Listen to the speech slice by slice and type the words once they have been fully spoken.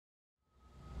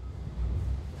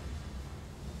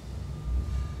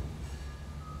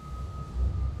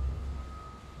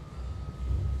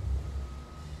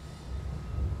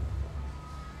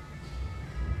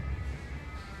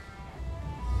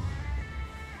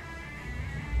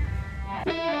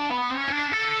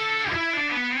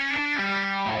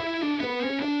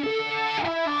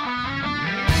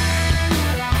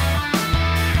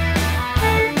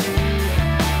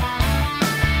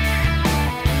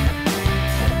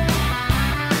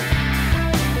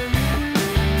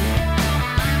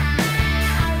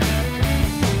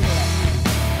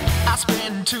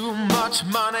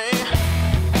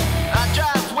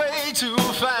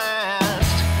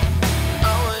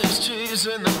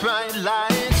bright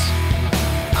lights.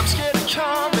 I'm scared of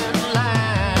coming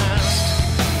last.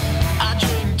 I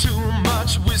drink too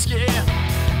much whiskey,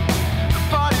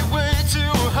 party way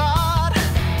too hard,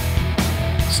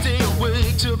 stay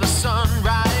awake till the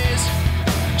sunrise,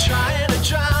 trying to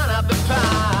drown out the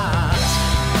past.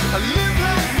 I live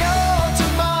like no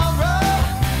tomorrow,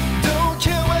 don't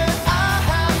care where I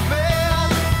have been,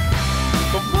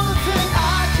 but one thing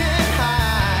I can't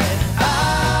hide,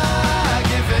 I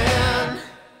give in.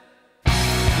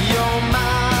 You're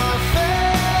my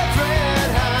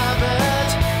favorite habit,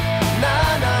 na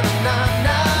na na na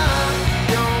na.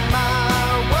 You're my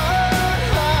one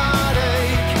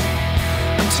heartache,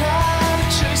 I'm tired of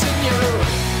chasing you.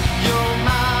 You're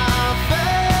my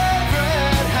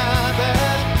favorite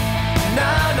habit,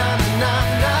 na na na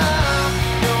na.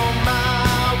 You're my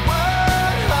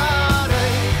one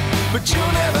heartache, but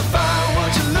you'll never find what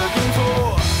you're looking for.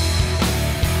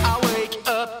 I wake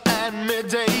up at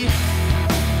midday,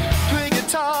 play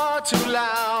guitar too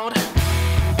loud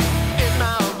in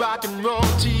my rock and roll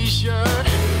t-shirt,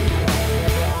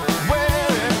 wear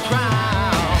it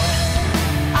proud.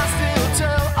 I still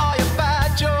tell all your bad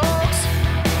jokes,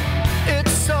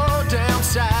 it's so damn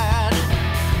sad.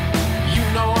 You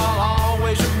know I'll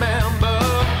always remember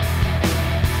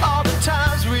all the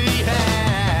times we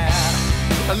had.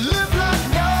 I live like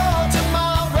no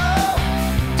tomorrow,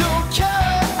 don't care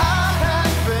where I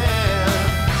have been,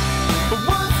 but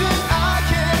one thing I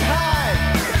can't hide,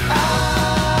 I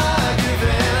give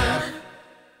in.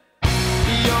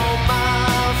 You're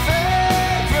my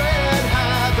favorite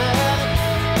habit,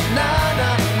 na na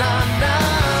na na.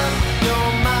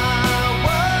 You're my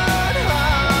one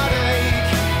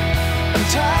heartache, I'm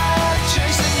tired of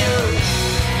chasing you.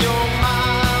 You're my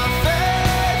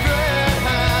favorite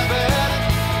habit,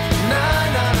 na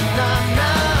na na na.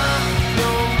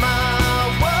 You're my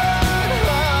one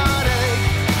heartache,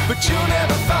 but you